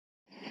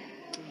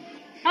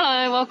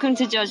Hello, welcome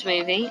to Judge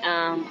Movie.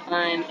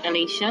 I'm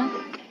Alicia.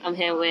 I'm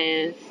here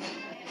with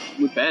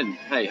Ben.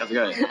 Hey, how's it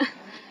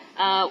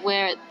going?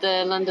 we're at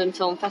the London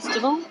Film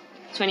Festival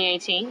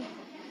 2018.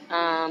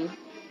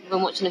 We've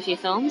been watching a few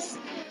films.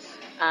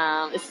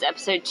 This is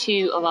episode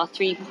 2 of our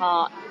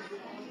 3-part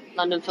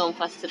London Film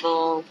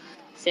Festival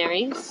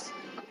series.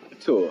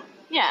 Tour.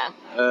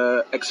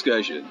 Yeah.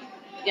 Excursion.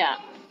 Yeah.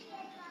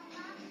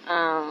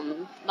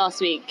 Last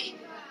week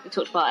we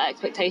talked about our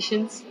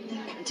expectations,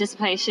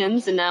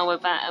 anticipations, and now we're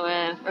back.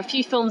 We're a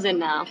few films in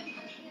now, so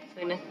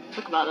we're going to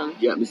talk about them.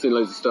 Yeah, I've been seeing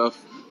loads of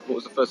stuff. What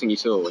was the first thing you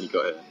saw when you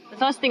got here? The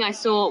first thing I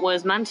saw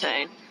was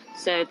Manto.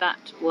 So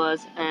that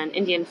was an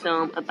Indian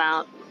film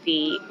about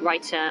the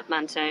writer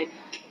Manto,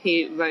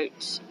 who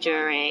wrote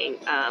during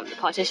the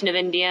partition of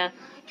India.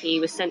 He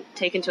was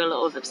taken to a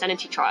lot of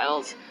obscenity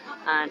trials,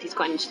 and he's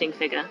quite an interesting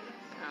figure.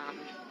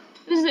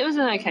 It was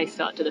an okay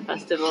start to the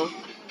festival.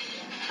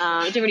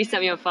 It didn't really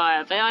set me on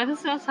fire, but I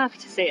was happy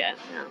to see it.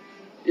 Yeah.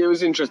 It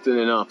was interesting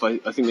enough. I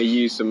think they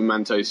used some of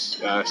Manto's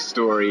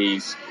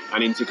stories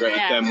and integrated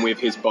them with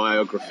his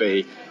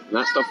biography, and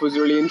that stuff was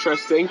really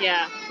interesting.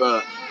 Yeah.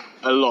 But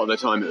a lot of the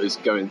time it was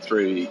going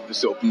through the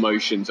sort of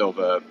motions of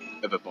a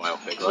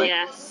biopic, right?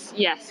 Yes.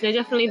 No,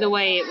 definitely the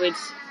way it would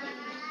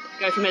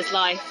go from his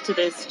life to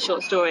those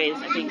short stories.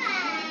 I think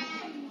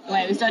the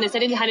way it was done is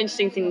it had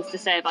interesting things to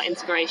say about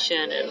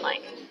inspiration and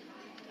like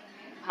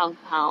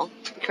how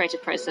the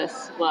creative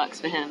process works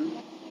for him.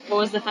 What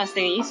was the first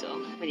thing that you saw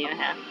when you were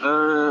here?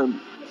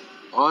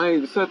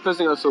 The first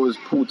thing I saw was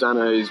Paul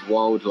Dano's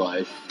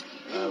Wildlife,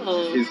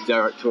 his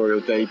directorial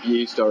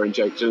debut, starring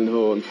Jake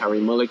Gyllenhaal and Carey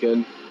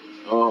Mulligan.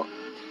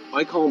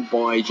 I can't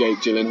buy Jake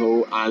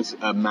Gyllenhaal as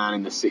a man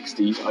in the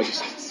 60s. I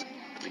just,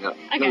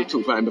 I've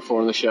talked about him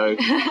before on the show.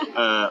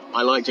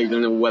 I like Jake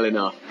Gyllenhaal well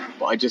enough,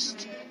 but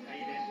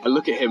I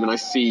look at him and I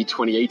see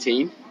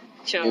 2018.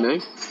 Sure.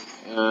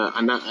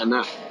 And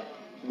that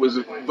was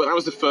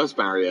the first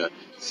barrier.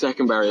 The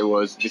second barrier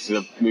was this is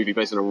a movie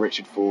based on a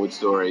Richard Ford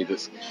story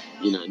that's,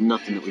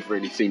 nothing that we've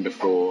really seen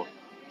before,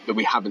 that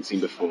we haven't seen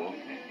before.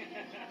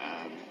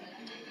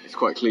 It's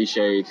quite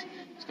cliched,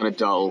 it's kind of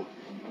dull,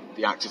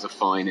 the actors are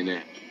fine in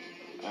it.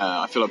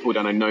 I feel like Paul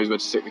Dano knows where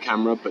to stick the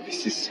camera, but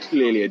this is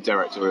clearly a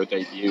directorial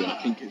debut, and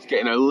I think it's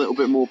getting a little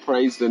bit more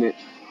praise than it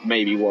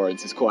maybe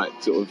warrants. It's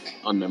quite sort of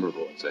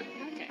unmemorable, I'd say.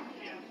 Okay.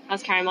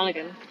 How's Carey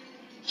Mulligan?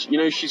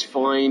 She's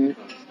fine.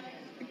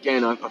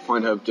 Again, I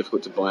find her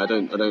difficult to buy. I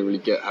don't really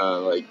get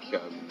her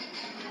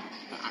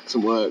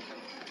accent work.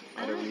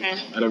 I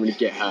don't really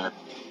get her.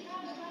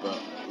 But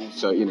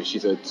also,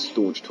 she's a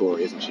staunch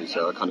Tory, isn't she?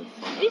 So I kind of.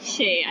 Is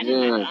she? I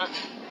didn't know that.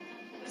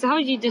 So how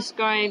would you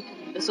describe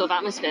the sort of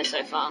atmosphere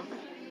so far?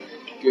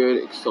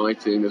 Good,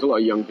 exciting. There's a lot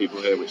of young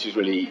people here, which is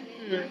really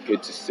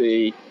good to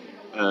see.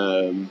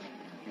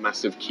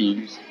 Massive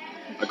queues.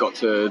 I got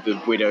to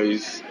the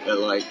Widows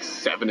at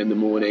 7 in the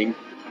morning.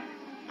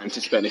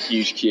 Anticipating a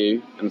huge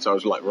queue, and so I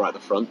was right at the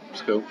front. It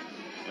was cool.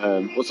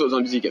 What sort of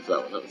time did you get for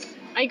that one?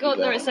 I got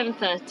there at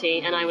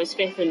 7:30, and I was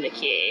 5th in the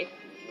queue.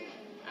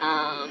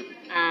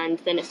 And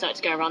then it started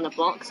to go around the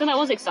block, so that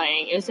was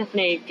exciting. It was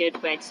definitely a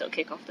good way to sort of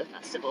kick off the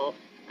festival,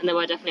 and there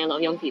were definitely a lot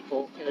of young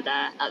people who were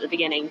there at the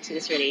beginning to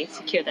just really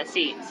secure their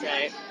seats.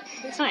 So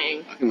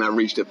exciting. I think that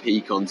reached a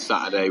peak on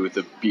Saturday with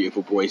the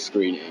Beautiful Boy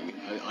screening.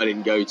 I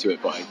didn't go to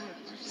it, but I've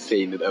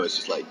seen that there was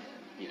just a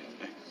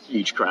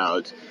huge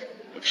crowd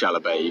of shallow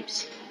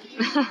babes.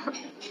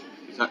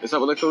 Is that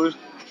what they're called?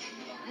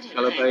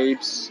 Shallow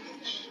babes?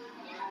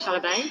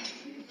 Shallow Bay?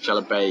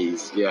 Shallow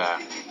bays, yeah.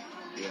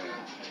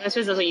 I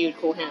suppose that's what you would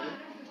call him.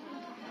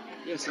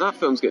 Yeah, so that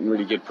film's getting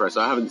really good press.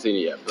 I haven't seen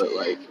it yet, but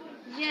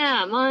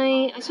Yeah,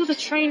 I saw the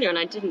trailer and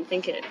I didn't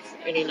think it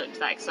really looked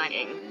that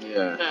exciting.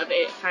 Yeah. But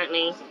it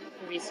apparently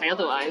reviews say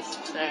otherwise,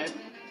 so.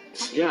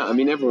 Yeah, I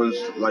mean everyone's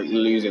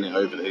losing it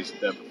over their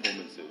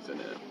performances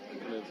and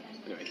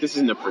anyway, this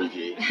isn't a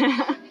preview.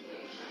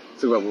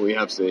 Talk about what we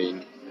have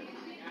seen.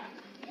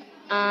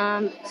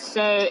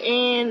 So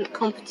in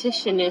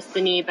competition is the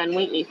new Ben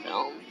Wheatley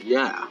film.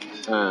 Yeah.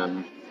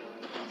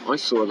 I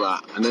saw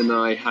that, and then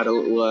I had a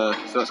little.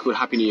 So that's called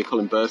Happy New Year,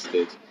 Colin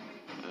Burstead.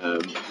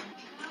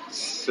 It's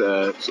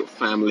sort of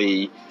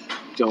family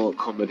dark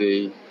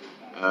comedy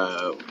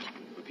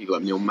with people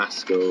like Neil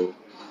Maskell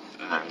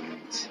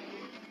and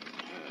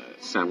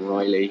Sam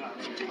Riley.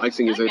 I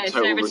think it's a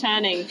total. So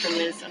returning from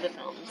his other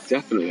films.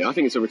 Definitely, I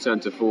think it's a return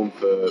to form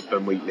for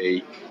Ben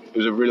Wheatley. It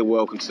was a really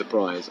welcome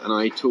surprise, and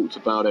I talked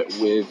about it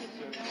with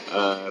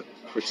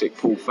critic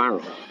Paul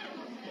Farrell.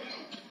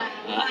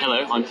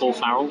 Hello, I'm Paul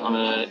Farrell. I'm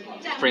a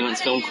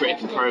freelance film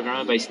critic and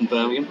programmer based in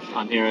Birmingham.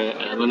 I'm here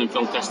at London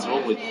Film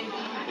Festival with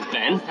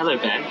Ben. Hello,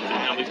 Ben.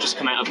 We've just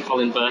come out of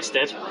Colin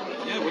Burstead.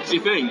 Yeah, what did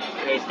you think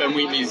of Ben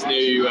Wheatley's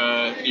new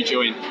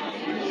joint?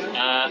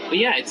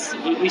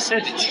 We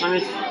said it's kind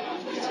of.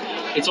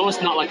 It's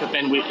almost not like a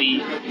Ben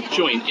Wheatley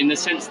joint in the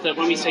sense that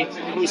when we say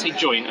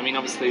joint, I mean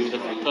obviously the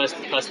first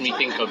person we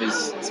think of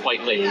is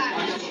Spike Lee.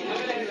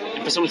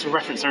 And for someone to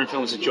reference their own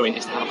film as a joint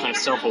is to have a kind of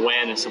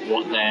self-awareness of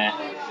what their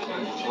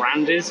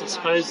brand is, I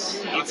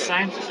suppose you'd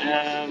say.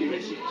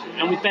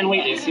 And with Ben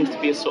Wheatley, it seems to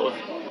be a sort of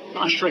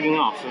not a shrugging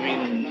off. I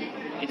mean,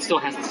 it still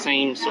has the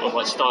same sort of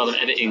like style of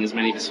editing as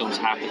many of his films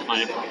have, the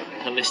kind of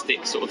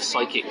holistic sort of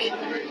psychic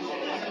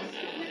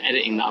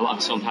editing that a lot of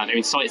his films had. I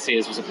mean,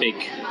 Sightseers was a big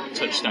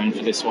touchstone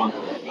for this one.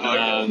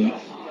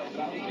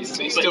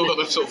 It's still got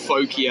the sort of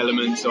folky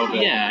elements of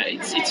it. Yeah,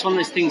 it's one of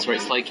those things where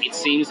it's like it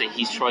seems that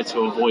he's tried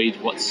to avoid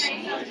what's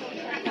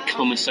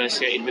become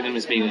associated with him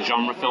as being a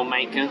genre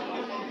filmmaker.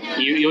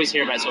 You always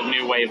hear about sort of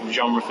new wave of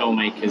genre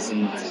filmmakers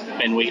and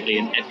Ben Wheatley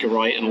and Edgar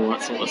Wright and all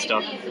that sort of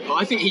stuff.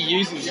 I think he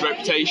uses his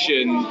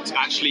reputation to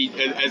actually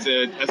as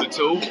a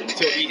tool to,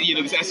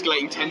 there's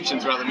escalating tension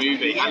throughout the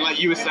movie, and like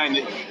you were saying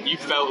that you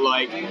felt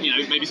like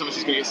maybe someone's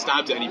just going to get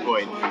stabbed at any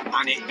point,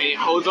 and it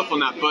holds up on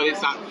that, but it's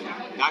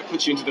that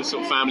puts you into the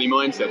sort of family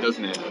mindset,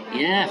 doesn't it?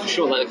 Yeah, for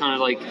sure. Like kind of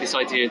like this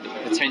idea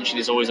that the tension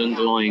is always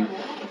underlying,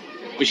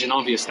 which is an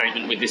obvious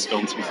statement with this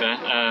film, to be fair.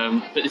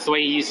 But it's the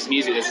way he uses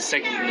music. There's a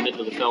segment in the middle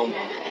of the film.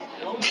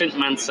 Clint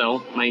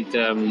Mansell made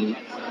the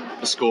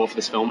score for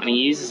this film, and he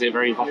uses it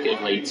very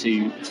evocatively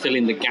to fill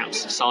in the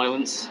gaps of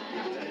silence,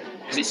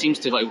 because it seems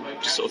to like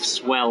just sort of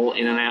swell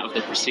in and out of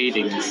the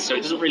proceedings. So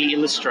it doesn't really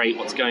illustrate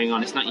what's going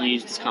on. It's not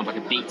used as kind of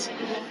like a beat,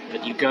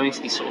 but you go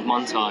into these sort of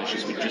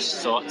montages which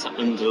just start to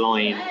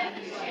underline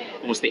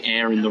almost the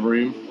air in the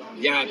room.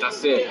 Yeah,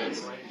 that's it.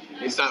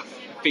 It's that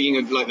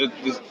feeling of like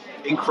the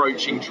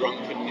encroaching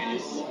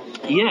drunkenness.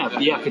 Yeah,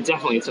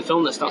 definitely. It's a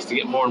film that starts to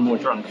get more and more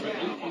drunk.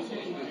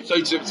 So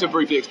to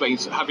briefly explain,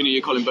 Happy New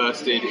Year, Colin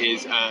Burstead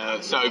is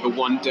set over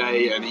one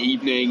day, an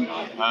evening.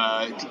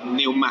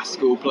 Neil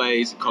Maskell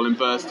plays Colin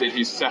Burstead,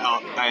 who's set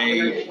up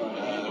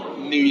a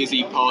New Year's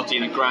Eve party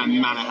in a grand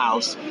manor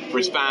house for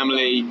his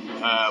family,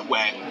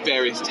 where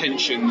various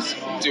tensions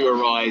do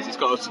arise. It's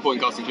got a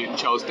supporting cast including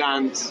Charles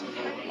Dance.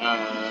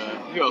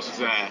 Who else is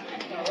there?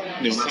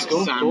 Neil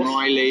Maskell, Sam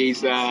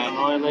Riley's there. Sam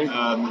Riley.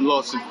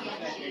 Lots of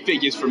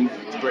figures from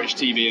British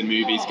TV and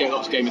movies. Get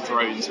lots of Game of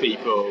Thrones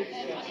people.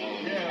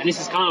 And this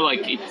is kind of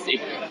like it's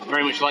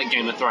very much like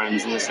Game of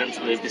Thrones in the sense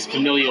that there's this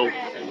familial.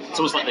 It's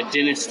almost like the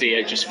dynasty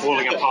are just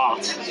falling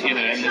apart, and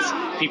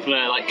there's people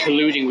are like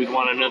colluding with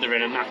one another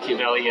in a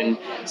Machiavellian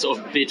sort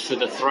of bid for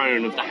the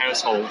throne of the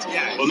household.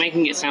 Yes. We're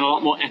making it sound a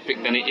lot more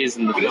epic than it is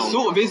in the But film. it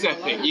sort of is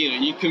epic,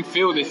 you can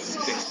feel this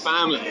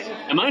family.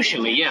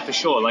 Emotionally, yeah, for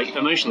sure. Like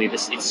emotionally,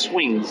 it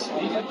swings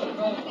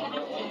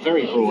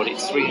very broad. It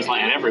swings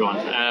like at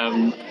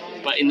everyone.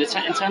 But in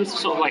terms of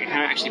sort of like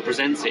how it actually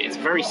presents it, it's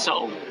very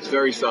subtle. It's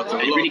very subtle.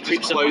 It really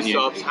creeps up on you.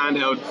 Close-ups,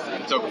 handheld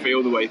photography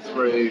all the way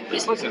through.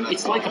 It's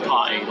like a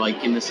party,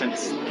 like in the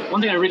sense.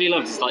 One thing I really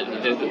love is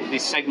like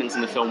these segments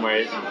in the film where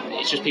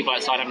it's just people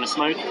outside having a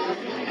smoke,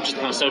 just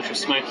kind of social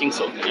smoking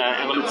sort of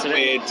elements of it.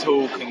 Weird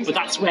talk, But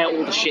that's where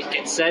all the shit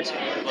gets said.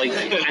 Like,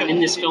 and in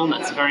this film,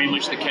 that's very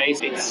much the case.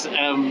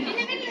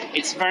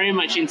 It's very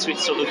much into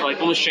its sort of like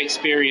almost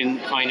Shakespearean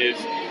kind of.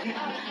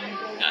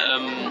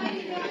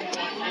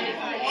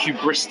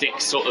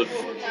 Hubristic sort of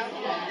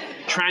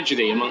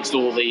tragedy amongst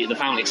all the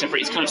family, except for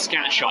it's kind of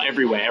scattershot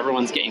everywhere.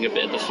 Everyone's getting a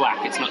bit of the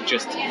flack. It's not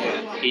just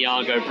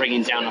Iago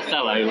bringing down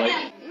Othello.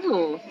 Like,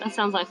 Ooh, that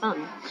sounds like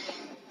fun.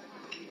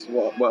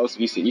 What else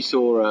have you seen? You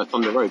saw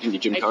Thunder Road, didn't you,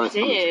 Jim Carrey? I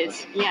did,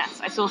 yes.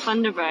 I saw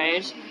Thunder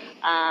Road,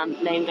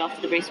 named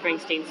after the Bruce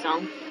Springsteen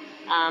song.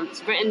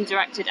 It's written,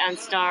 directed, and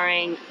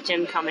starring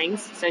Jim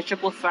Cummings, so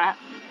triple threat.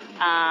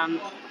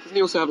 Doesn't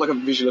he also have like a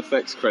visual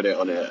effects credit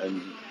on it?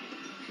 And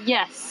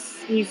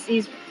Yes, he's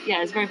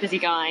a very busy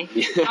guy.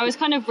 Yeah. I was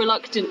kind of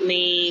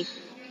reluctantly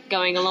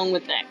going along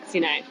with it, 'cause,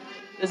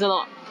 there's a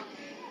lot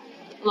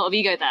of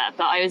ego there,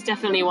 but I was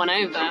definitely won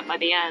over by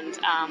the end.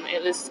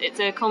 It's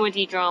a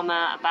comedy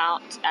drama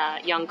about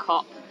a young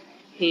cop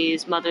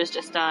whose mother has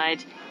just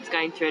died. He's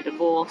going through a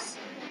divorce.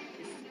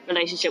 His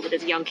relationship with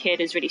his young kid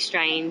is really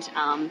strained.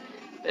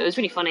 But it was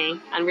really funny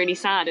and really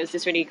sad. It was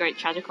this really great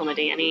tragic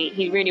comedy, and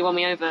he really won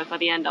me over. By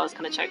the end, I was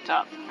kind of choked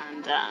up,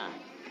 and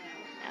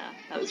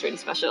that was really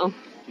special.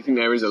 do you think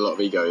there is a lot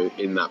of ego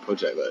in that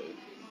project, though?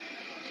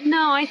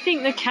 No, I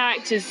think the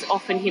character's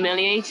often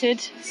humiliated,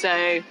 so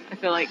I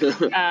feel like,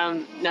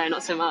 no,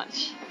 not so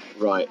much.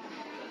 Right.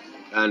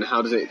 And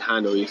how does it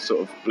handle your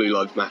sort of Blue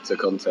Lives Matter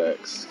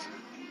context?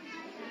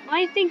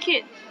 I think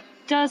it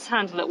does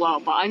handle it well,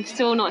 but I'm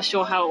still not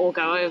sure how it will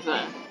go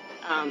over.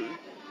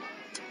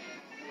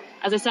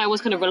 As I say, I was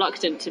kind of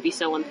reluctant to be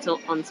so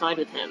on side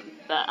with him,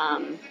 but I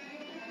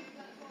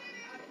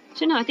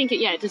don't know, I think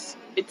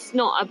it's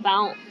not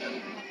about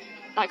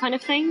that kind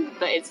of thing,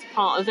 but it's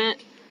part of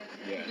it.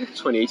 Yeah.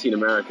 2018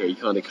 America, you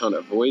kind of can't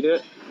avoid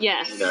it,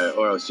 Yes.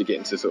 or else you get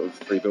into sort of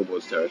Three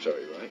Billboards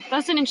territory, right?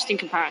 That's an interesting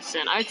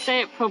comparison. I would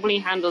say it probably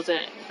handles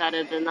it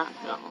better than that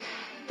film.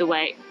 The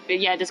way, but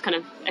yeah, it does kind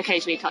of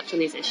occasionally touch on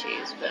these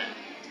issues, but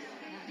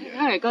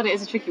oh god, it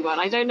is a tricky one.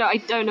 I don't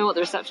know what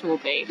the reception will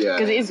be,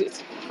 because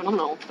it's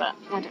phenomenal, but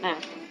I don't know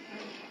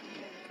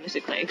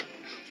politically.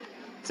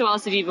 So what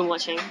else have you been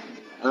watching?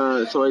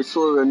 So I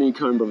saw a new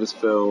Coen Brothers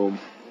film,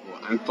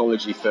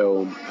 anthology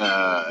film,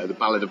 The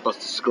Ballad of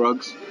Buster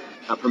Scruggs,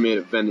 that premiered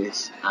at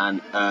Venice,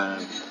 and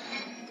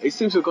it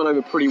seems to have gone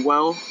over pretty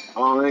well.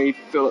 I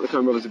feel like the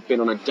Coen Brothers have been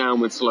on a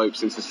downward slope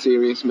since The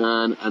Serious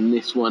Man, and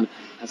this one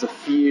has a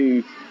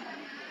few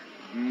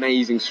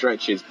amazing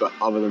stretches, but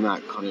other than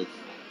that, kind of,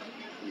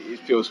 it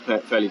feels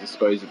fairly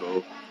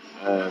disposable.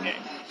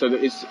 So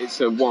that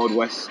it's a Wild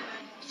West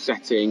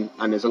setting,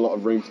 and there's a lot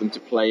of room for them to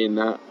play in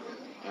that.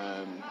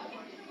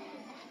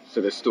 So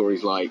there's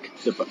stories like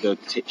the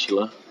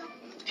titular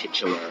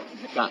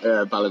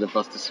Ballad of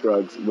Buster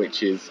Scruggs,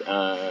 which is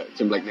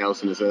Tim Blake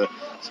Nelson as a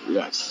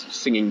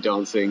singing,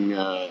 dancing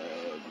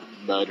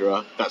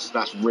murderer.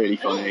 That's really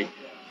funny.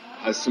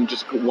 Has some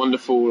just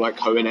wonderful like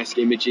Coen-esque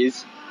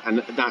images, and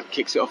that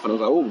kicks it off. And I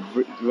was like,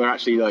 oh, we're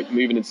actually like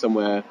moving in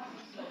somewhere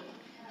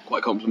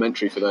quite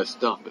complimentary for their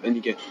stuff. But then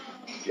you get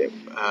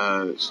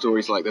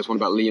stories like there's one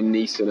about Liam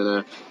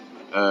Neeson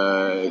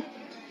and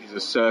he's a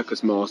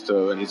circus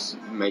master, and his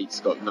mate's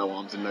got no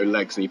arms and no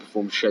legs, and he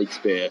performs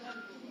Shakespeare.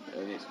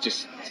 And it's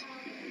just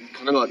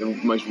kind of like the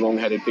most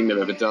wrong-headed thing they've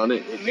ever done.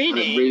 It Really? Kind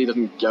of really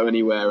doesn't go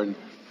anywhere, and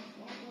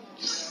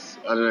just,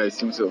 I don't know, it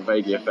seems sort of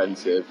vaguely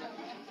offensive.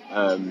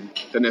 Then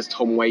there's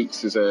Tom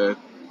Waits as a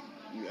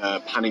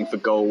panning for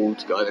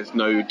gold guy. There's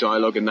no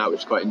dialogue in that,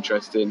 which is quite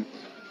interesting.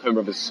 Coen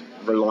Brothers'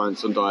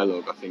 reliance on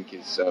dialogue, I think,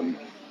 is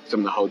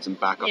something that holds them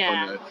back up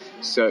on the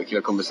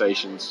circular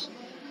conversations.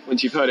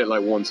 Once you've heard it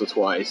like once or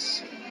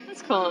twice.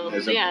 That's cool.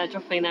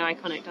 Dropping their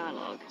iconic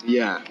dialogue.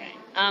 Yeah. Okay.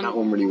 That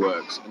one really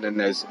works. And then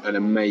there's an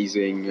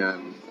amazing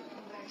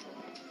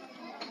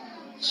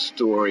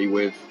story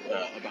about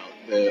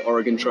the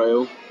Oregon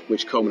Trail,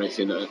 which culminates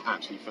in an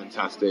absolutely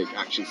fantastic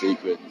action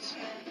sequence.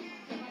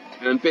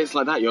 And bits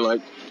like that, you're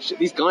like, shit,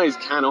 these guys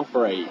can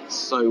operate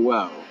so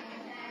well.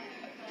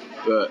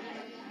 But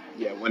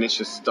yeah, when it's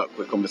just stuck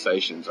with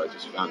conversations, I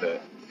just found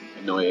it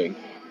annoying.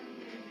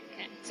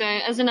 Okay. So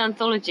as an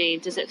anthology,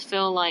 does it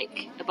feel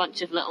like a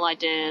bunch of little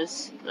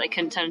ideas that they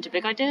can turn into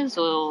big ideas,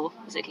 or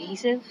is it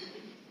cohesive?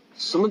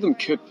 Some of them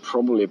could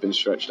probably have been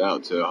stretched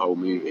out to a whole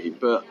movie,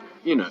 but,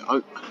 you know,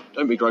 I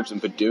don't begrudge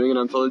them for doing an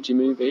anthology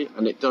movie,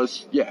 and it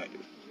does,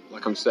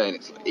 like I'm saying,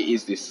 it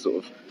is this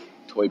sort of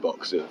toy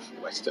box of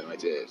Western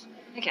ideas.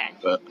 Okay.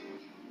 But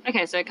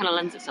okay, so it kind of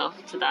lends itself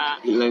to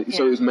that.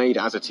 So it was made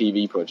as a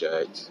TV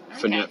project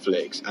for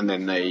Netflix, and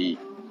then they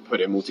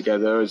put it all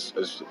together as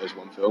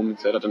one film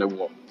instead. I don't know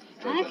what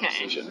drove that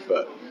decision,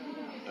 but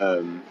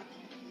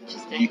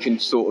you can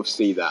sort of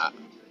see that.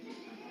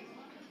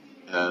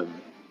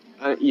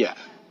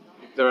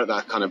 They're at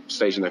that kind of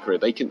stage in their career.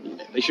 They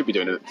should be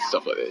doing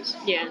stuff like this.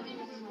 Yeah.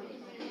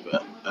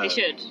 But, they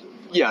should.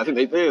 Yeah, I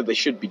think they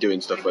should be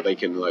doing stuff where they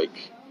can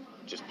like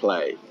just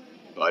play.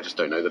 But I just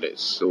don't know that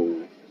it's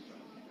all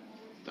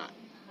that.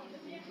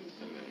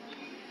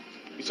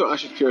 You saw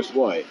Ashes Purest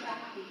White.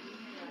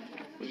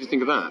 What did you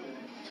think of that?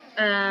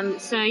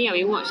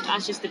 We watched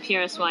Ashes the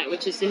Purest White,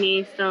 which is the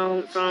new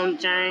film from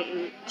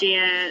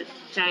Jia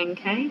Zhang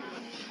Ke.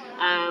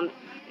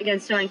 Again,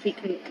 starring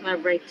frequent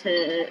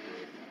collaborator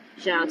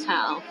Zhao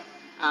Tao.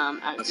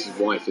 That's his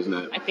wife, isn't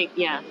it? I think,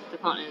 the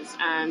partners.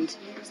 And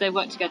so they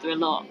work together a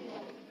lot.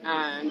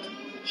 And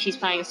she's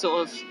playing a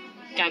sort of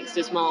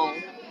gangster's mole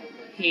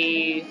who,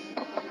 I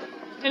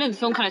don't know, the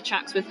film kind of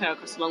tracks with her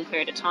across a long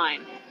period of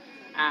time.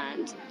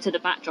 And to the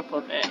backdrop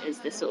of it is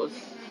this sort of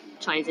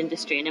Chinese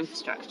industry and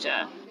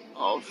infrastructure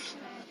of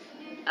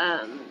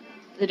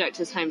the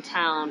director's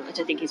hometown, which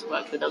I think he's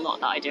worked with a lot,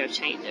 the idea of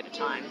change over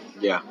time.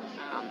 Yeah.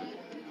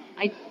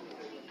 I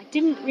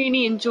didn't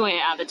really enjoy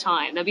it at the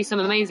time. There'd be some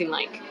amazing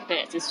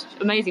bits, this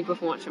amazing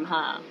performance from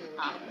her,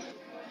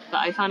 but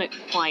I found it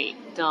quite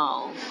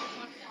dull.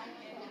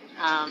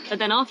 But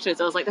then afterwards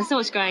I was like, there's so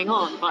much going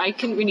on, but I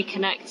couldn't really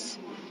connect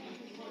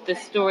the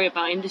story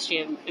about industry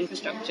and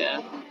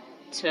infrastructure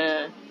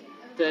to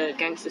the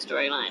gangster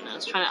storyline.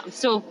 I'm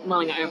still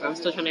mulling it over, I'm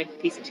still trying to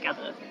piece it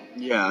together.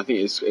 Yeah, I think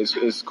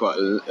it's quite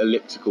an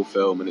elliptical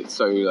film, and it's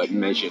so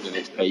measured in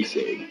its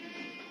pacing,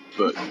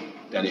 but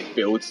then it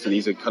builds to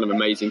these kind of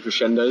amazing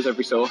crescendos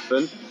every so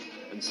often,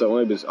 and so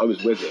I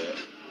was with it,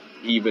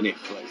 even if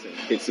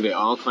bits of it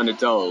are kind of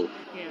dull.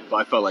 But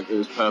I felt like it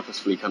was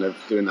purposefully kind of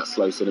doing that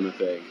slow cinema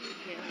thing.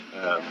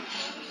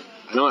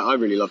 And I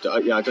really loved it.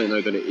 I don't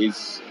know that it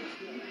is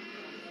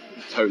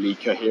totally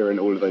coherent,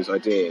 all of those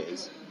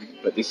ideas,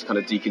 but this kind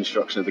of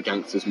deconstruction of the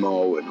gangster's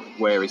mole and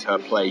where is her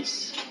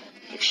place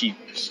if she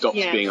stops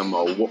being a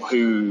mole.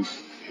 Who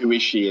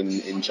is she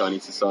in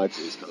Chinese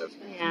society? Is kind of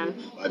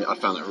I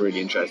found that really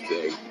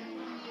interesting.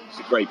 It's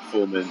a great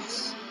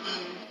performance.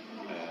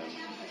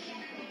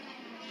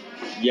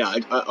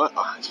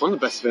 It's one of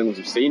the best films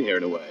we've seen here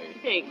in a way. I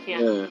think,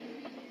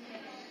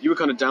 You were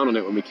kind of down on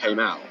it when we came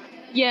out.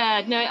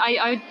 Yeah, no,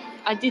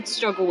 I did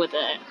struggle with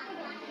it.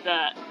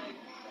 But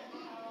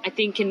I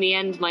think in the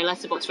end my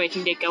Letterboxd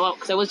rating did go up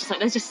because I was just like,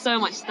 there's just so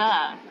much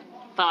there.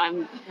 But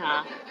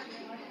I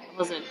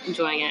wasn't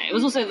enjoying it. It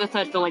was also the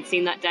third film I'd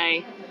seen that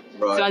day.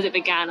 Right. So as it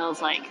began, I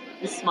was like,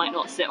 this might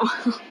not sit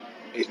well.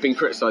 It's been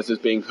criticised as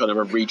being kind of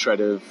a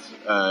retread of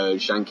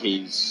Zhang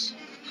Ke's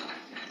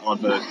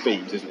Oddbird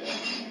themes, isn't it?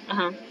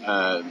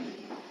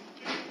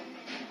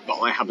 But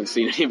I haven't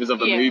seen any of his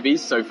other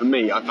movies, so for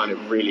me, I found it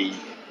really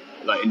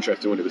like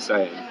interested in what it was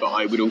saying. But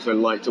I would also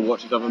like to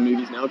watch his other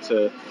movies now.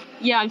 To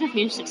Yeah, I'm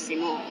definitely interested to see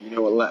more. you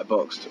know what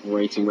Letterboxd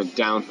rating went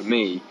down for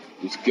me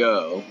was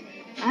Girl,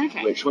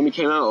 Okay. which when we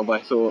came out of, I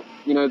thought,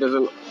 you know, there's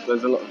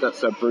a lot.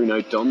 That's a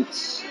Bruno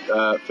Dant's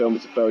film.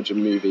 It's a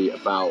Belgian movie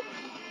about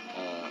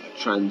a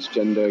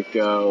transgender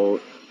girl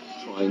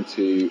trying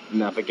to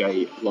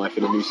navigate life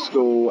in a new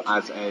school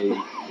as a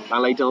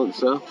ballet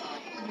dancer.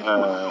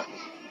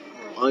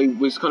 I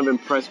was kind of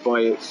impressed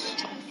by its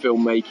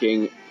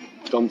filmmaking.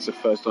 Dant's a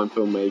first-time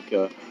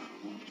filmmaker,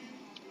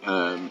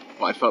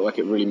 but I felt like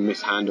it really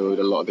mishandled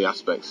a lot of the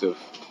aspects of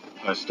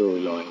her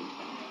storyline,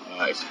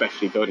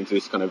 especially building to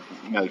this kind of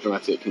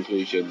melodramatic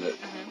conclusion that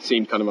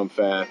seemed kind of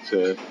unfair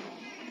to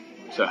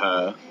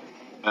her.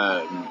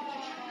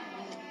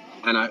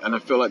 And I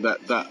feel like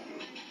that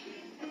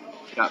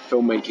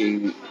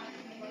filmmaking,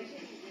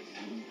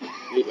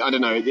 I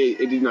don't know, it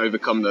didn't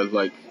overcome the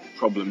like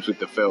problems with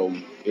the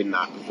film in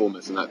that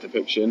performance and that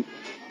depiction,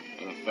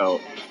 and I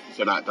felt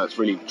so that's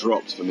really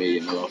dropped for me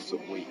in the last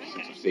sort of week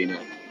since I've seen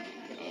it.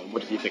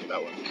 What did you think of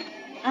that one?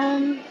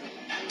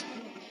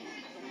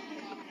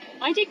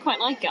 I did quite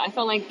like it. I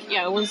felt like,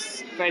 yeah, it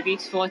was very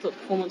beautiful. I thought the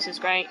performance was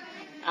great.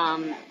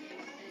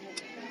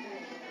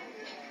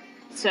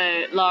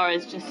 So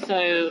Lara's just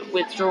so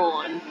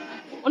withdrawn.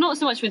 Well, not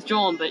so much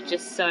withdrawn, but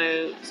just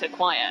so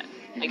quiet.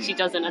 Like, she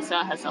doesn't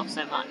assert herself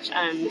so much.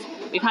 And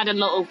we've had a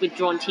lot of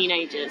withdrawn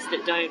teenagers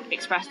that don't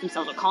express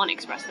themselves or can't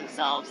express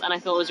themselves. And I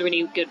thought it was a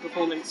really good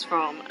performance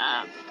from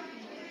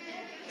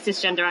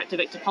cisgender actor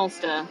Victor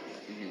Polster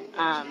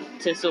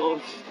to sort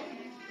of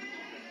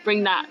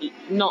bring that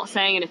not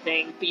saying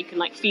anything, but you can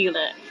like feel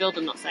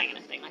them not saying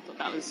anything.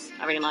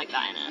 I really liked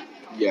that in it.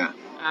 Yeah.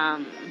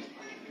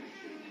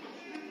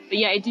 But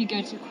yeah, it did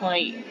go to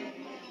quite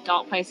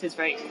dark places,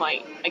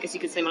 I guess you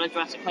could say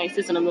melodramatic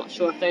places, and I'm not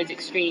sure if those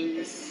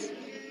extremes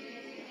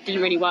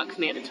didn't really work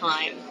for me at the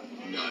time.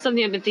 No.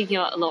 Something I've been thinking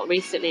about a lot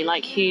recently,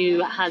 like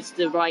who has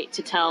the right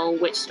to tell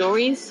which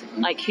stories?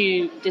 Like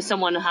does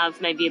someone have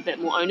maybe a bit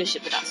more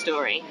ownership of that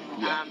story?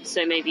 Yeah.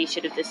 So maybe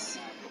should it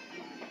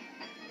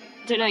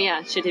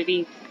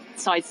be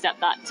sidestep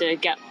that to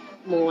get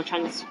more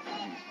trans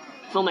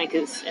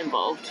filmmakers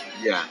involved?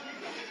 Yeah.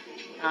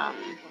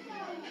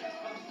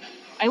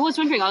 I was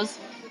wondering,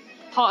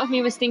 part of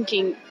me was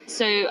thinking,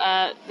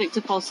 so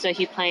Victor Polster,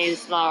 who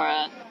plays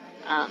Lara,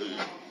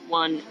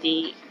 won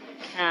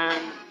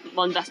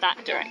Best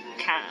Actor at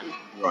Cannes.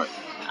 Right.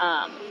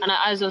 And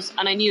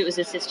I knew it was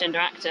a cisgender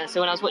actor, so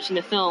when I was watching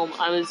the film,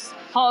 part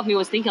of me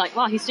was thinking like,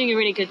 wow, he's doing a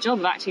really good job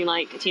of acting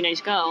like a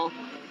teenage girl.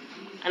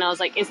 And I was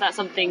like, is that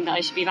something that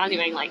I should be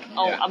valuing? Like,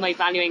 am I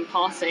valuing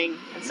passing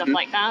and stuff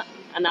like that?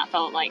 And that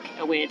felt like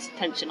a weird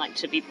tension, like,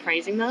 should be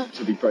praising that?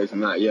 Should be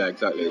praising that, yeah,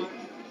 exactly.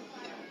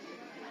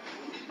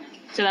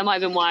 So that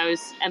might have been why I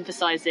was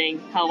emphasising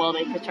how well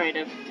they portrayed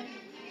a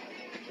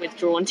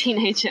withdrawn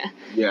teenager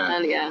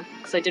earlier,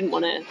 because I didn't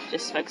want to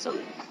just focus on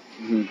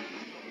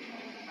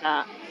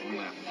that.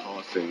 Yeah,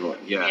 passing,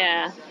 yeah.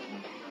 Yeah.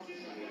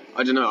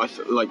 I don't know, I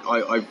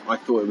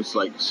thought it was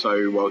like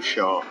so well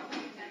shot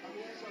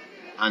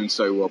and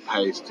so well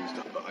paced and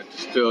stuff, but I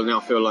just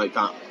feel like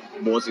that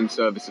was in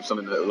service of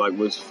something that like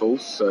was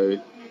false, so,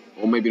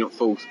 or maybe not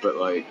false, but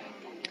like,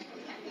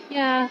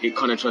 yeah, it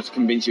kind of tries to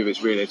convince you of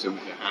its realism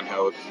with the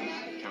handheld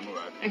camera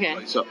work,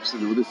 close ups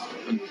and all this,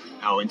 and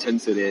how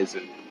intense it is.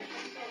 And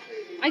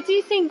I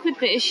do think with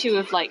the issue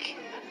of like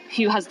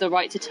who has the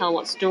right to tell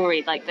what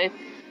story, like there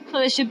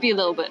should be a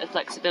little bit of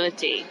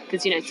flexibility,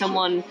 because you know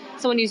someone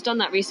who's done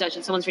that research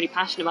and someone's really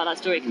passionate about that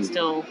story can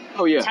still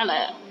tell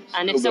it.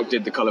 And if Spielberg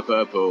did The Colour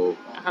Purple,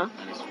 and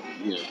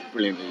it's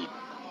brilliantly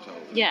told.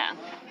 Yeah.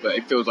 But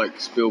it feels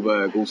like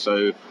Spielberg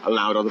also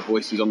allowed other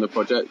voices on the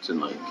project, and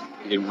like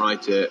he didn't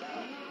write it.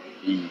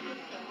 He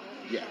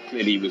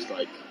clearly was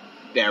like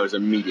there as a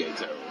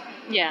mediator.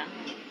 Yeah.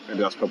 Maybe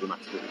that's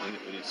problematic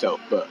in itself,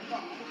 but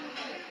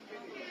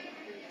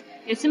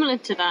similar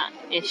to that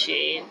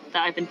issue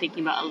that I've been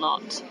thinking about a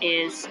lot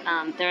is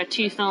there are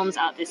 2 films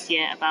out this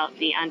year about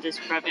the Anders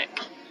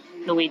Breivik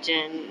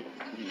Norwegian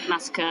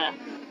massacre.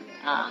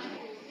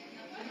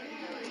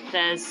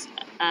 There's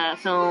a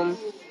film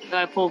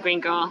by Paul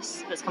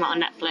Greengrass that's come out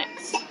on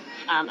Netflix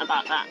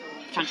about that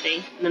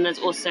tragedy. And then there's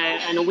also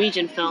a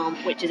Norwegian film,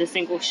 which is a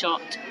single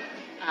shot,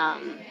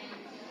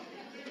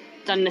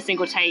 done in a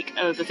single take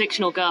of a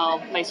fictional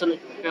girl based on the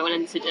real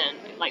incident,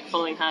 like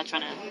following her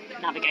trying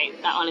to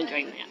navigate that island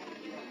during the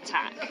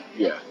attack.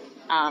 Yeah.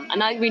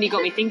 And that really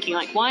got me thinking,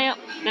 like,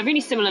 they're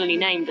really similarly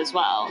named as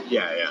well.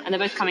 Yeah. And they're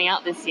both coming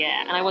out this year.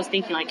 And I was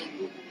thinking, like,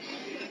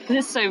 because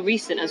it's so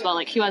recent as well,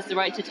 like, who has the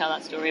right to tell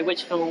that story?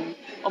 Which film?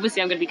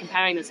 Obviously, I'm going to be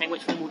comparing them, saying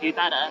which film will do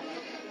better.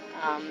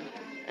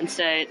 And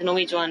so the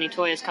Norwegian one,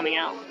 Utoya, is coming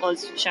out,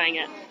 was showing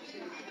at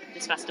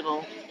this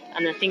festival.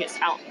 And the thing it's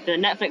out, the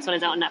Netflix one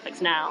is out on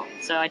Netflix now.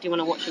 So I do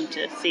want to watch them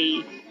to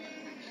see.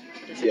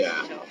 I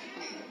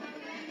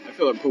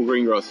feel like Paul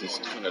Greengrass is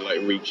kind of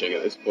like reaching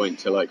at this point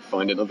to like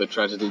find another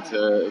tragedy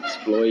to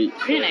exploit.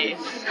 Really?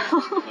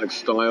 Like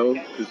style,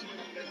 because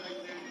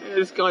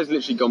this guy's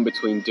literally gone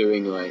between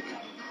doing like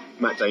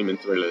Matt Damon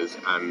thrillers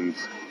and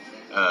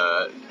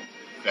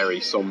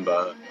very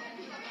somber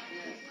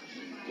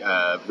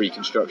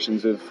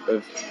reconstructions of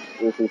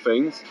awful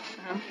things.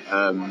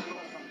 And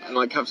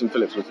like Captain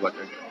Phillips was like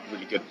a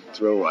really good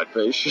thrill ride,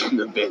 but it shouldn't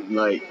have been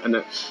like. And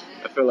I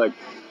feel like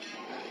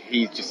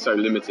he's just so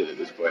limited at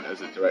this point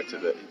as a director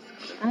that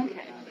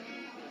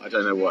I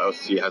don't know what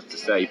else he has to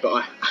say. But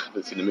I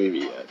haven't seen the movie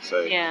yet,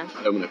 so I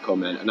don't want to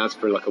comment. And as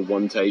for like a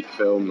one-take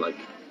film, like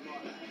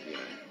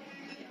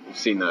we've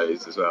seen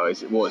those as well.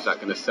 What is that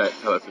going to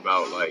tell us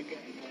about like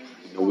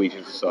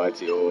Norwegian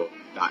society or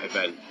that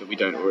event that we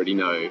don't already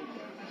know?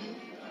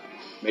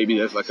 Maybe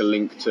there's like a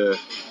link to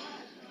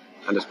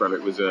Anders Breivik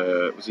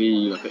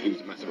he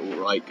was a massive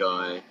alt-right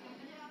guy?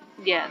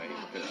 Yeah. Like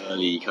an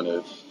early kind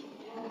of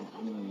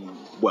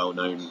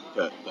well-known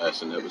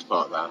person that was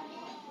part of that.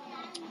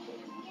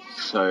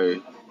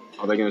 So,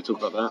 are they going to talk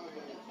about that?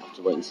 I'll have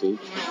to wait and see.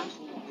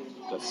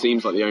 That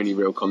seems like the only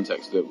real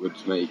context that would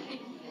make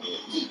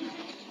it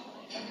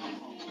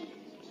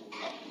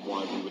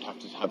why we would have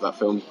to have that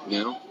film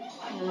now.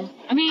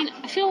 I mean,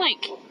 I feel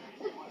like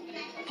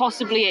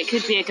possibly it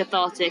could be a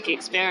cathartic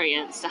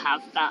experience to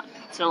have that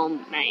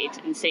film made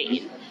and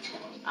seen.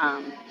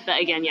 But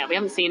again, we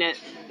haven't seen it.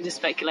 We're just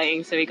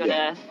speculating, so we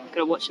gotta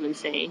watch them and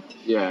see.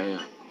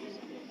 Yeah.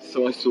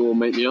 So I saw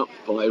Make Me Up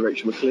by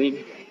Rachel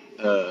McLean.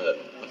 I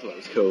thought that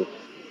was cool.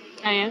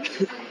 Oh yeah.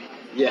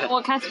 Yeah.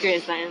 What category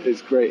is that in?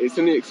 It's great. It's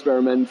in the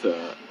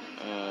Experimenter.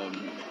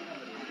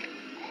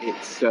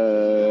 It's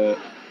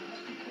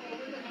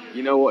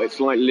you know what? It's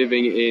like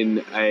living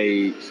in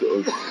a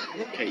sort of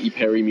Katy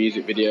Perry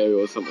music video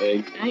or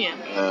something. Oh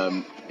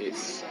yeah.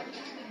 It's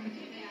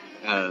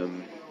how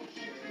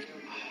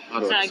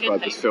do I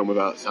describe this film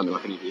without sounding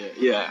like an idiot?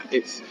 Yeah,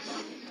 it's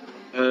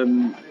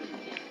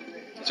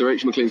so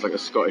Rachel McLean's like a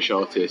Scottish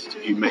artist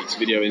who makes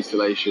video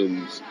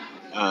installations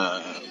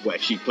where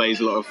she plays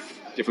a lot of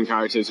different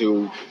characters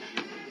who all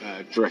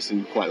dress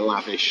in quite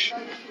lavish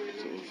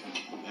sort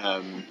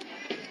of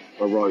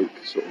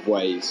Baroque sort of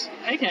ways.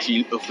 Okay.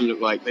 She often look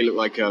like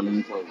like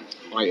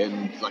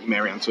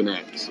Marie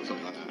Antoinette or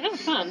something like that. Oh,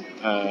 fun.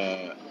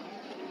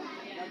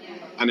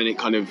 And then it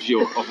kind of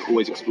she'll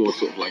always explore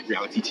sort of like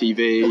reality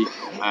TV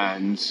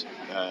and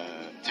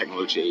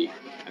technology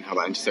and how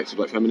that intersects with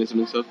like feminism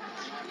and stuff.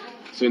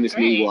 So in this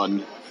new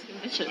one,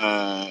 you've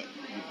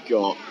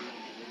got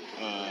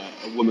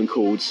a woman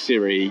called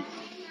Siri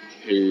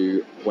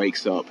who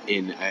wakes up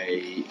in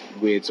a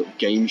weird sort of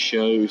game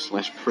show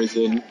 /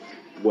 prison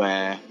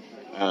where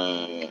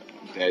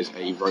there's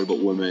a robot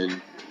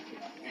woman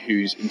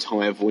whose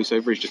entire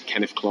voiceover is just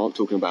Kenneth Clark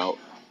talking about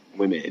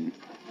women.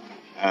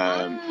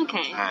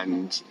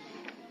 And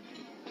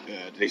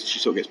she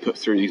sort of gets put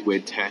through these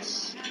weird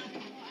tests,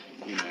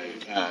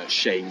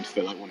 shamed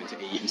for like wanting to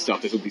eat and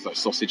stuff. There's all these like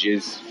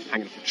sausages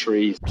hanging off the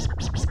trees.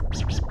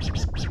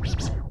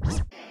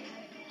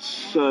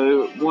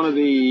 So one of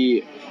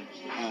the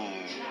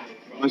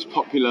most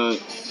popular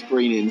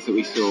screenings that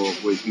we saw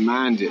was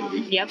Mandy.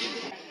 Yep.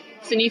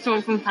 It's a new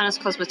film from Panos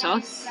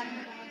Cosmatos.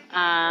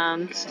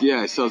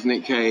 It stars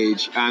Nick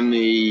Cage, and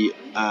the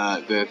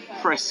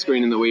press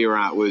screening that we were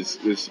at was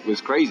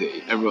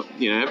crazy.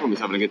 Everyone was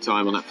having a good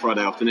time on that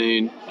Friday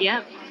afternoon.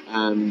 Yep.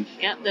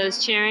 There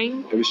was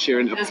cheering. There was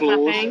cheering, applause.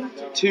 Clapping.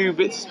 2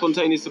 bits of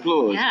spontaneous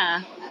applause.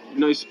 Yeah.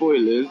 No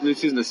spoilers.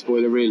 This isn't a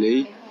spoiler,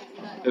 really.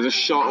 There's a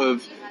shot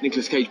of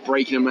Nicolas Cage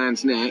breaking a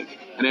man's neck,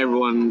 and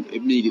everyone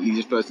immediately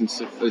just bursts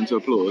into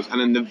applause. And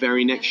then the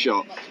very next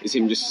shot is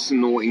him just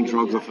snorting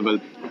drugs off of a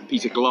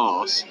piece of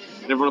glass,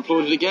 and everyone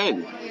applauded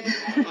again.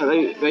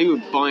 They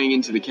were buying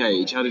into the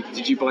Cage.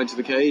 Did you buy into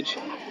the Cage?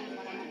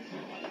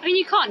 I mean,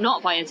 you can't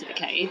not buy into the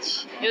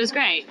Cage. It was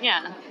great,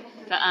 yeah.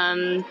 But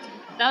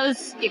that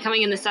was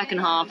coming in the second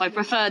half. I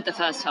preferred the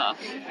first half,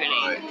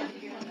 really. Right.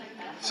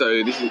 So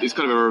it's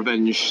kind of a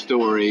revenge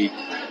story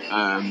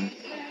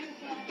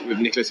with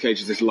Nicolas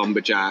Cage as this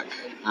lumberjack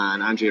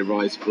and Andrea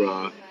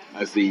Riseborough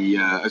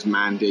as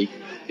Mandy,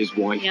 his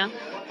wife. Yeah.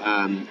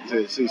 So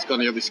it's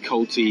kind of got this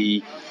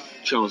culty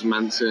Charles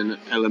Manson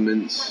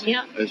elements.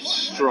 Yeah. A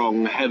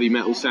strong heavy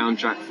metal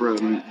soundtrack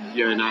from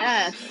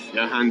Jonas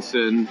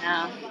Johansson.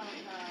 Yeah.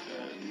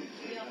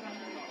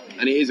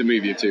 And it is a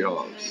movie of 2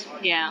 halves.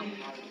 Yeah.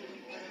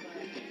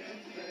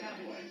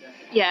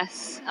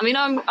 Yes. I mean,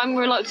 I'm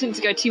reluctant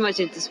to go too much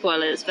into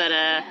spoilers, but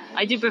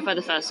I did prefer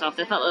the first half.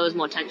 I felt there was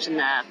more tension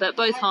there. But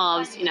both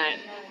halves,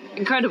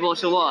 incredible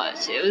to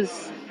watch. It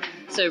was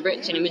so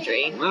rich in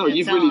imagery. Wow,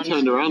 you've really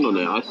turned around on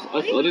it.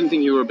 I didn't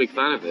think you were a big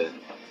fan of it.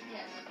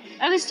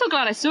 I was still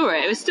glad I saw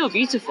it. It was still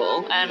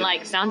beautiful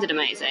and sounded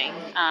amazing.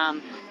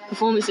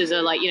 Performances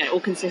are all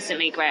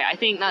consistently great. I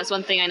think that's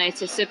one thing I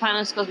noticed. So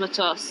Panos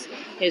Cosmatos,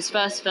 his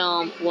first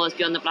film was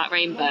Beyond the Black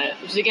Rainbow,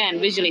 which is again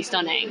visually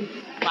stunning.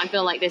 But I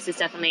feel like this is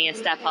definitely a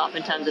step up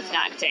in terms of the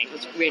acting. It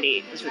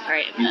was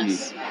great in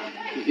this.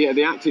 Yeah,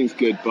 the acting's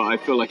good, but I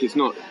feel like it's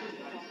not.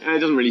 It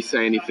doesn't really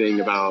say anything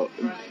about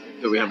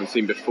that we haven't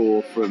seen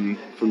before from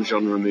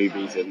genre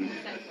movies, and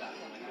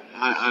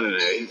I don't know.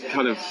 It's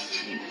kind of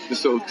the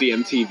sort of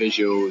DMT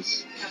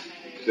visuals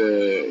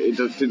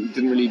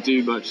didn't really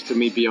do much to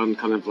me beyond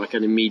kind of like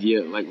an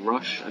immediate like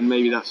rush, and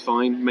maybe that's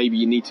fine. Maybe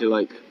you need to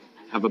like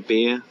have a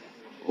beer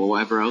or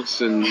whatever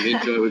else and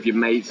enjoy it with your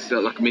mates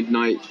at like a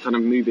midnight kind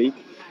of movie.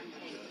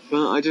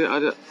 But I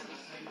don't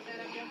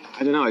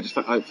know.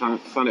 I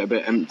found it a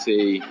bit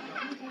empty.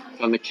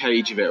 Found the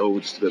cage of it all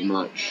just a bit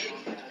much.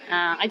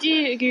 I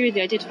do agree with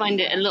you. I did find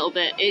it a little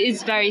bit. It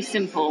is very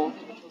simple.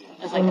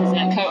 As like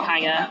a coat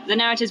hanger. The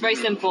narrative is very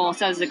simple.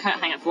 Serves as a coat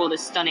hanger for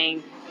this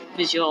stunning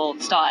visual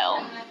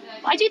style.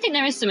 I do think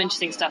there is some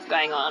interesting stuff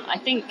going on. I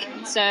think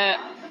so.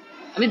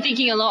 I've been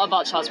thinking a lot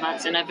about Charles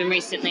Manson. I've been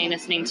recently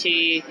listening to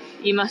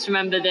You Must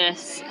Remember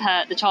This,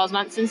 the Charles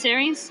Manson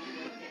series,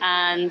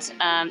 and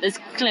there's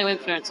clear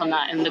influence on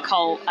that in the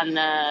cult and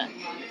the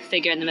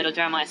figure in the middle,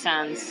 Jeremiah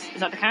Sands. Is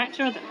that the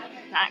character or the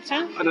actor?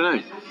 I don't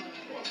know.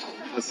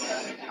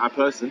 That's our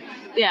person.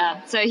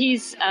 Yeah, so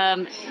he's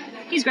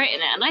great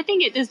in it, and I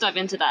think it does dive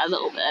into that a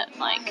little bit,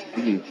 like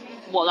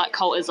what that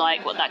cult is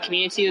like, what that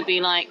community would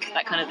be like,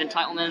 that kind of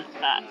entitlement,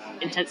 that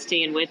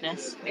intensity and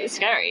weirdness. It's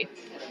scary.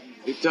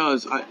 It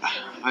does. I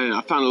don't know.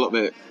 I found it a little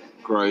bit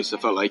gross. I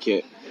felt like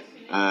it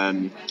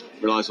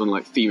relies on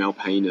like female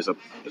pain as a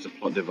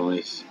plot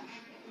device.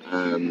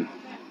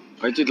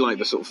 I did like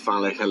the sort of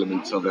phallic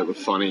elements of it were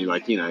funny,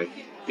 like, you know,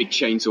 big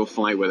chainsaw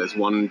fight where there's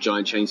one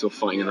giant chainsaw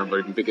fighting another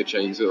even bigger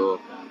chainsaw.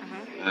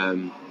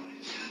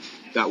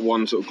 That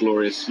one sort of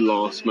glorious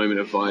last moment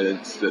of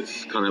violence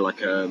that's kind of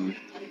like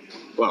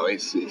well,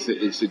 it's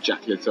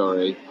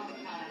ejaculatory,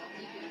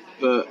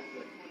 but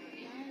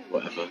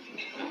whatever.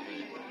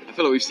 I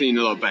feel like we've seen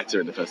a lot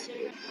better in the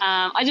festival.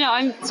 I don't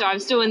know. I'm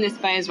still in this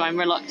phase where I'm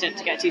reluctant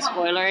to get too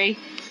spoilery.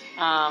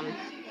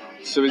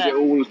 So is it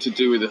all to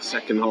do with the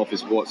second half?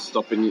 Is what's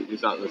stopping you?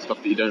 Is that the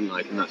stuff that you don't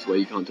like, and that's why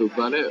you can't talk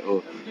about it?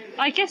 Or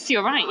I guess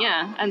you're right.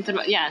 Yeah, and to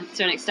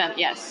an extent,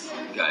 yes.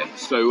 Okay.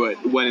 So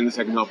when in the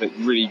second half it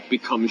really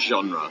becomes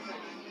genre.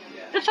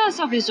 The first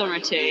half is genre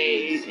too.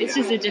 It's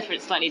just a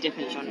slightly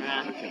different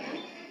genre. Okay.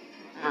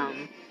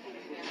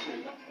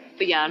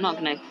 But yeah, you're not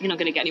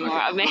gonna get any more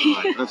out of me.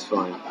 Right, that's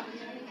fine.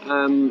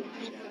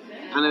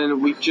 And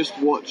then we've just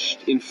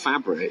watched In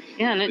Fabric.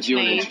 Yeah, literally. Do you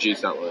want to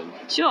introduce that one?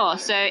 Sure.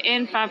 So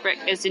In Fabric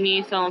is a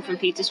new film from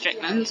Peter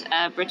Strickland,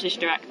 a British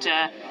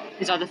director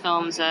whose other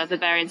films are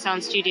Barbarian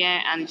Sound Studio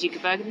and Duke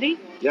of Burgundy.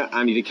 Yeah,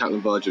 and he did Captain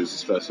Barger as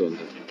his first one.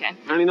 Okay.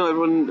 Apparently not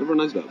everyone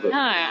knows that, but...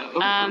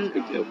 No.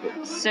 Big deal,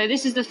 but... So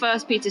this is the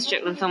first Peter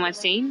Strickland film I've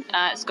seen.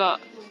 It's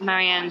got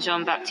Marianne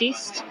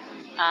Jean-Baptiste.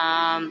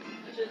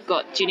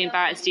 Got Julian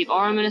Barrett and Steve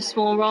Oram in a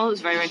small role.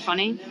 It's very, very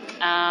funny.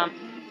 So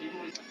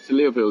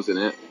Leo Bill's in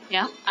it.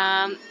 Yeah.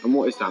 And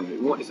what is that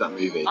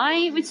movie?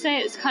 I would say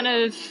it's kind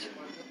of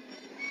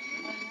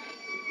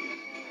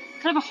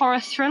a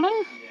horror thriller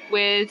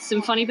with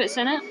some funny bits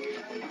in it.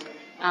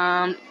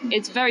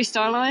 It's very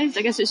stylized.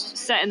 I guess it's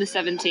set in the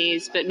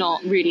 70s, but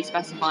not really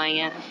specifying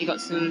it. You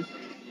got some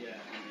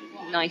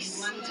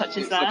nice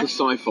touches there. It's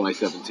like a sci-fi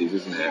 70s,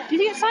 isn't it? Do you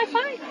think it's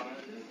sci-fi?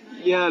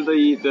 Yeah,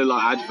 the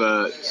like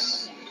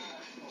adverts.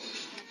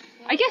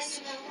 I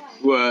guess.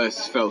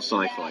 Felt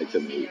sci-fi to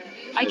me.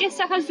 I guess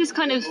that has this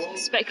kind of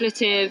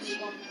speculative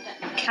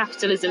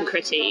capitalism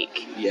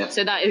critique. Yeah.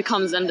 So that it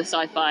comes under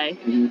sci-fi.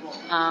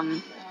 Mm-hmm.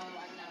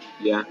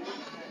 Yeah.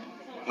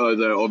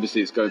 Although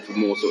obviously it's going for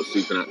more sort of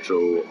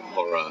supernatural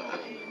horror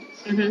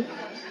elements.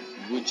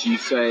 Mm-hmm. Would you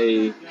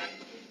say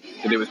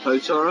that it was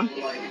post-horror?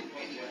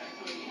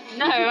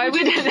 No, I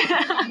wouldn't.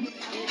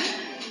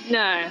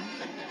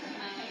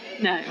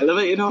 No.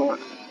 Elevated horror?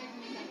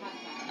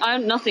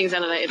 Nothing's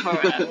elevated horror.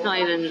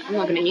 I'm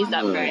not going to use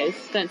that phrase.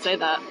 Don't say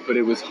that. But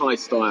it was high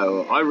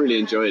style. I really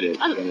enjoyed it.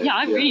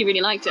 I really,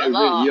 really liked it a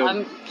lot.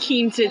 I'm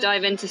keen to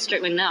dive into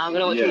Strickland now. I'm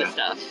going to watch all this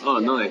stuff. Oh,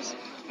 nice.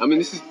 I mean,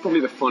 this is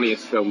probably the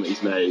funniest film that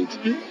he's made.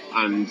 Mm-hmm.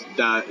 And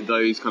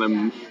those kind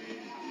of...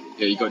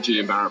 Yeah, you got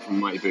Julian Barrett from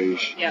Mighty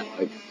Boosh. Yeah.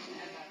 Like,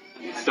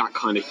 it's that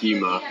kind of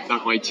humour,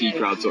 that IT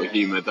crowd sort of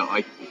humour that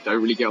I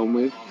don't really get on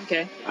with.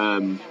 Okay.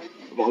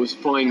 But I was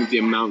fine with the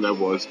amount there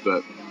was,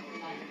 but...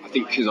 I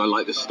think because I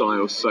like the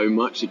style so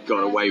much, it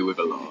got away with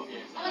a lot.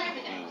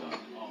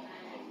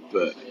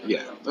 But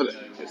yeah,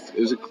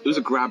 it was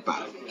a grab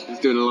bag. It was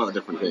doing a lot of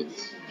different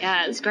things.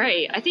 Yeah, it's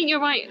great. I think you're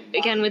right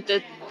again with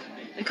the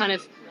kind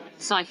of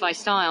sci-fi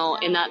style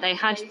in that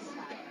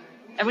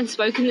everyone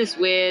spoke in this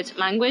weird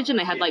language and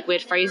they had like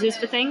weird phrases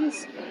for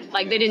things.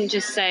 Like they didn't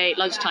just say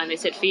lunchtime; they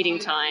said feeding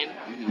time,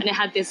 and it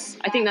had this.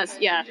 I think that's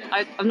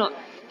I'm not.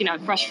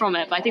 Fresh from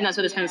it, but I think that's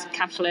what this kind of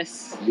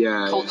capitalist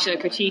culture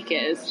critique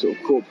is. Sort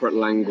of corporate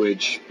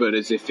language, but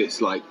as if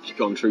it's like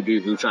gone through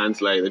Google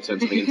Translate, they turn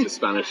something into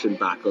Spanish and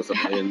back or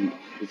something, and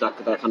is that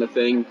kind of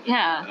thing?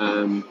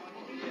 Yeah.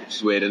 Which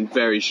is weird and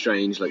very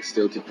strange, like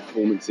stilted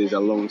performances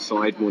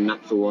alongside more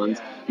natural ones.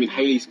 I mean,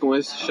 Hayley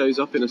Squires shows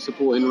up in a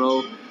supporting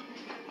role.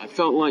 I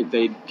felt like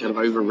they'd kind of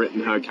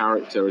overwritten her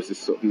character as this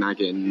sort of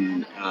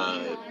nagging,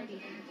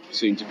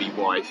 soon-to-be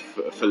wife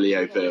for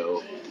Leo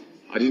Bill.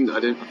 I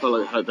felt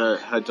like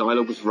her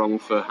dialogue was wrong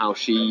for how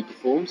she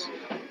performs.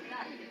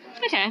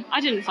 Okay,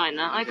 I didn't find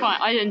that.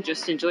 I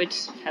just enjoyed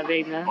her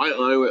being there.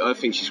 I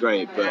think she's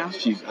great, but I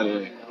don't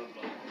know.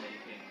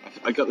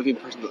 I got the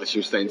impression that she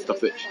was saying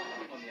stuff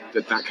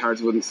that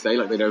character wouldn't say,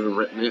 like they'd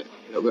overwritten it.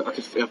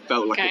 I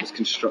felt like it was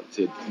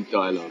constructed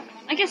dialogue.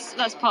 I guess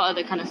that's part of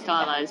the kind of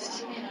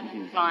stylized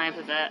vibe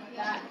of it.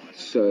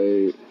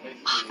 So,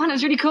 Man, it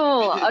was really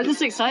cool. I'm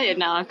just excited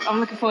now. I'm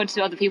looking forward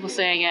to other people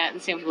seeing it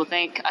and seeing what people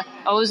think.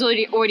 I was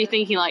already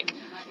thinking, like,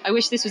 I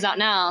wish this was out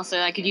now so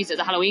I could use it as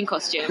a Halloween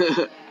costume.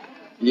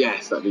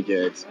 yes, that'd be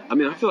good. I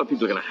mean, I feel like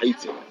people are going to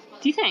hate it.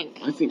 Do you think?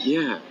 I think,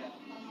 yeah.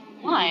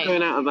 Why?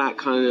 Going out of that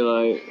kind of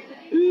like,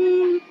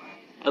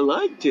 I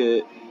liked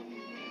it.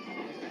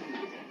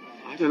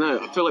 I don't know.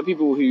 I feel like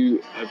people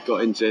who have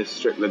got into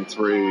Strickland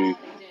through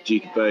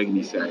Duke of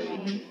Burgundy,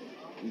 say,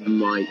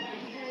 might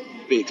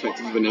be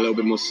expected to be a little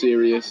bit more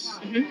serious,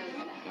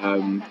 or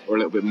a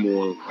little bit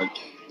more like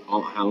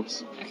art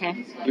house.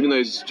 Okay. Even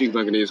though Duke of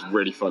Burgundy is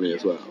really funny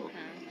as well.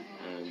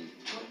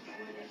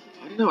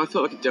 I don't know. I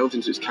felt like it delved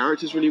into its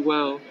characters really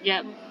well.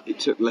 Yep. It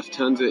took left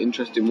turns in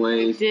interesting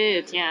ways. It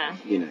did, yeah.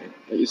 You know,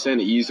 like you're saying,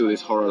 it used all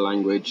this horror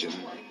language, and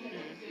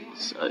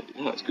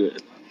it's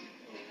good.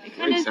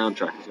 Great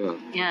soundtrack as well.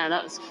 Yeah,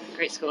 that was a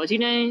great score. Do you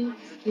know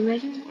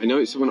it? I know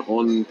it's someone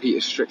on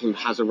Peter Strickland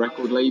has a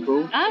record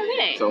label. Oh,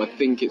 really? So I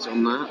think it's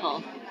on that.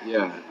 Cool.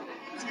 Yeah.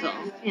 That's cool.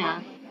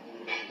 Yeah.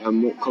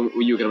 What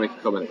were you going to make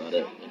a comment about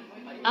it?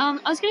 I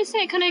was going to say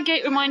it kind of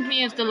reminded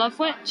me of The Love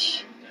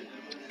Witch.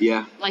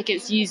 Yeah. Like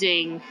it's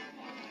using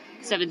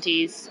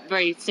 70s,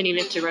 very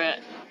cine-literate,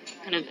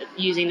 kind of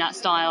using that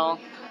style.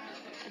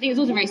 I think it's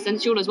also very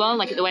sensual as well,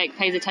 like the way it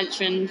pays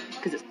attention,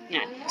 because it's,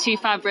 to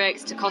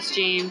fabrics, to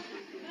costume,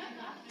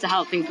 to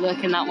how things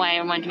look in that way. It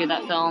reminded me of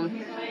that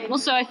film.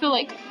 Also, I feel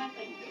like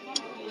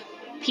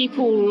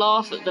people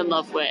laugh at The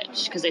Love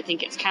Witch because they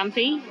think it's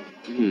campy,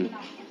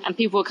 and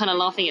people are kind of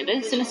laughing at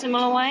this in a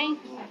similar way.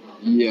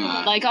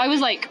 Yeah. Like, I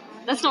was like,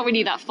 that's not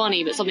really that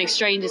funny, but something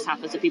strange has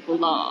happened, so people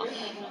laugh.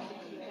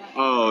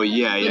 Oh,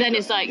 yeah. But then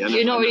it's like,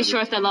 you're not really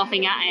sure if they're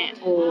laughing at it,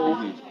 or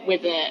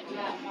with it,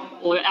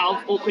 or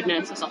out of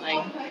awkwardness or something.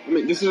 I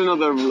mean, this is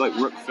another, like,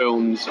 Rook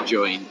Films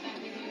joint.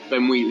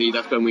 Ben Wheatley,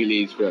 that's Ben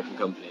Wheatley's production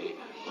company.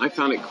 I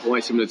found it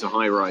quite similar to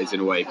High Rise in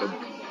a way, but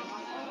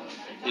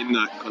in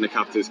that kind of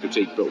capitalist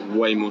critique, but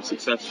way more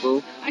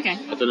successful. Okay.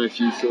 I don't know if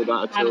you saw that at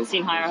all. I haven't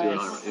seen High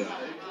Rise. Yeah.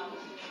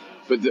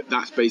 But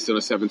that's based on a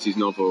 70s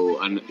novel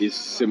and is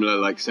similar,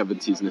 like,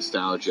 70s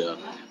nostalgia.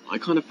 I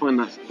kind of find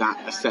that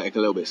aesthetic a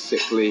little bit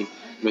sickly.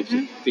 Makes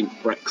you think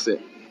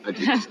Brexit. It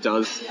just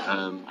does.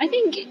 I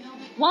think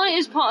while it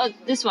is part of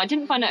this one, I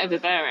didn't find it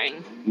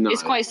overbearing. No.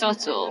 It's quite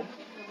subtle.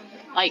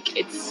 Like,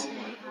 it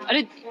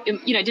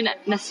didn't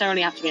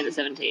necessarily have to be in the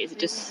 70s.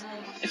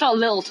 It felt a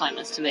little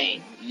timeless to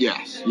me.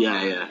 Yes,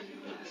 yeah.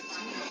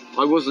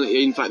 I wasn't,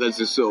 in fact, there's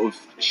a sort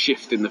of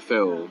shift in the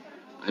film,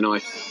 and I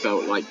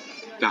felt like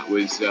that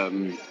was,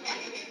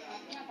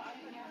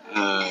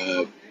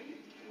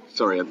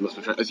 sorry, I've lost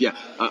my track.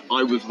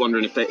 I was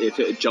wondering if it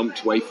had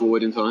jumped way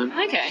forward in time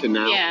to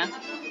now. Yeah.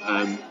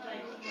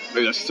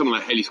 Maybe someone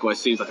like Hayley Squires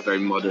seems like a very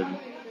modern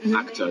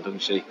actor,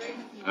 doesn't she?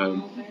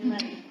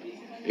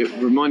 It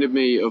reminded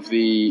me of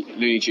the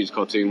Looney Tunes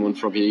cartoon One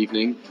Froggy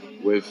Evening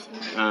with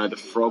the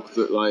frog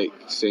that like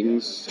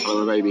sings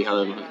 "Hello, my baby,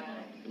 hello."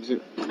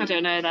 I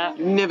don't know that.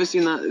 You've never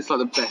seen that? It's like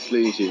the best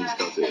Looney Tunes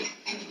cartoon.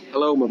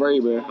 Hello, my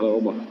baby. Hello,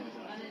 my.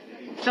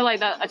 I feel like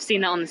that I've seen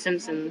that on The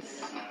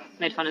Simpsons.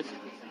 Made fun of.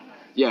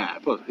 Yeah,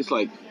 but it's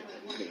like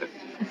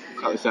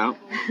cut this out.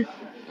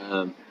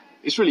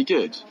 It's really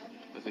good.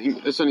 I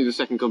think it's only the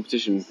second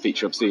competition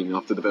feature I've seen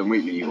after the Ben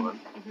Wheatley one.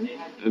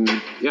 And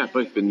yeah,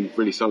 both been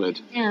really solid.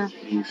 Yeah.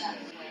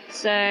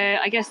 So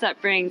I guess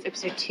that brings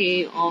episode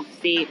 2 of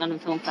the London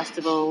Film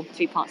Festival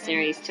 3-part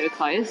series to a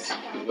close.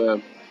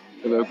 With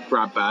a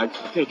grab bag,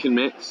 pick and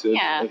mix of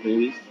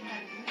movies.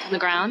 On the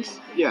ground.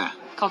 Yeah.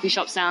 Coffee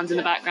shop sounds in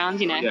the background,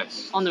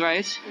 Yes. On the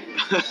road.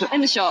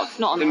 In the shop,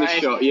 not on the road. In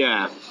the shop,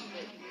 yeah.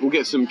 We'll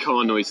get some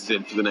car noises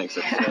in for the next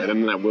episode,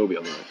 and that will be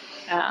on the road.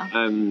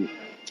 Yeah.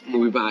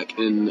 We'll be back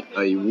in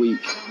a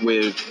week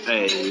with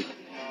a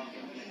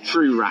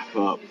true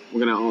wrap-up.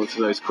 We're going to answer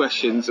those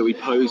questions that we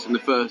posed in the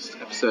first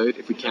episode,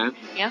 if we can.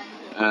 Yeah.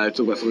 Talk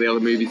about some of the other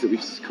movies that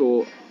we've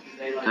caught,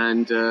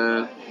 and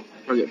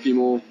probably get a few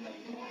more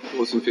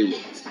thoughts and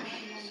feelings.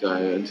 So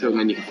until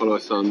then, you can follow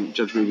us on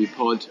Judge Movie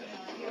Pod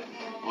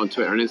on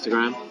Twitter and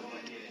Instagram.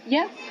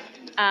 Yeah.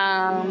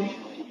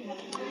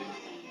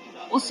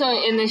 Also,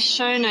 in the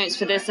show notes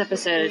for this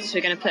episode,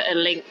 we're going to put a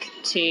link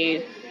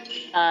to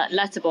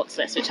Letterboxd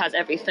list, which has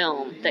every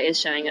film that is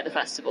showing at the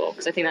festival,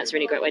 because I think that's a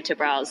really great way to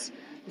browse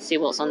and see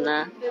what's on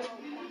there.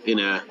 In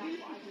a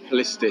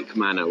holistic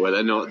manner, where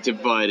they're not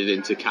divided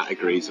into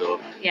categories or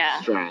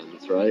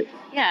strands, right?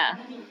 Yeah.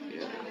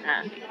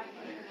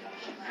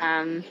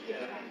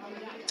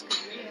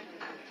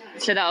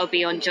 So that will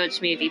be on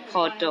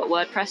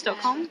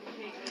judgemoviepod.wordpress.com.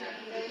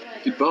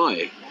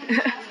 Goodbye.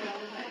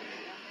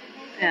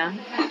 Yeah.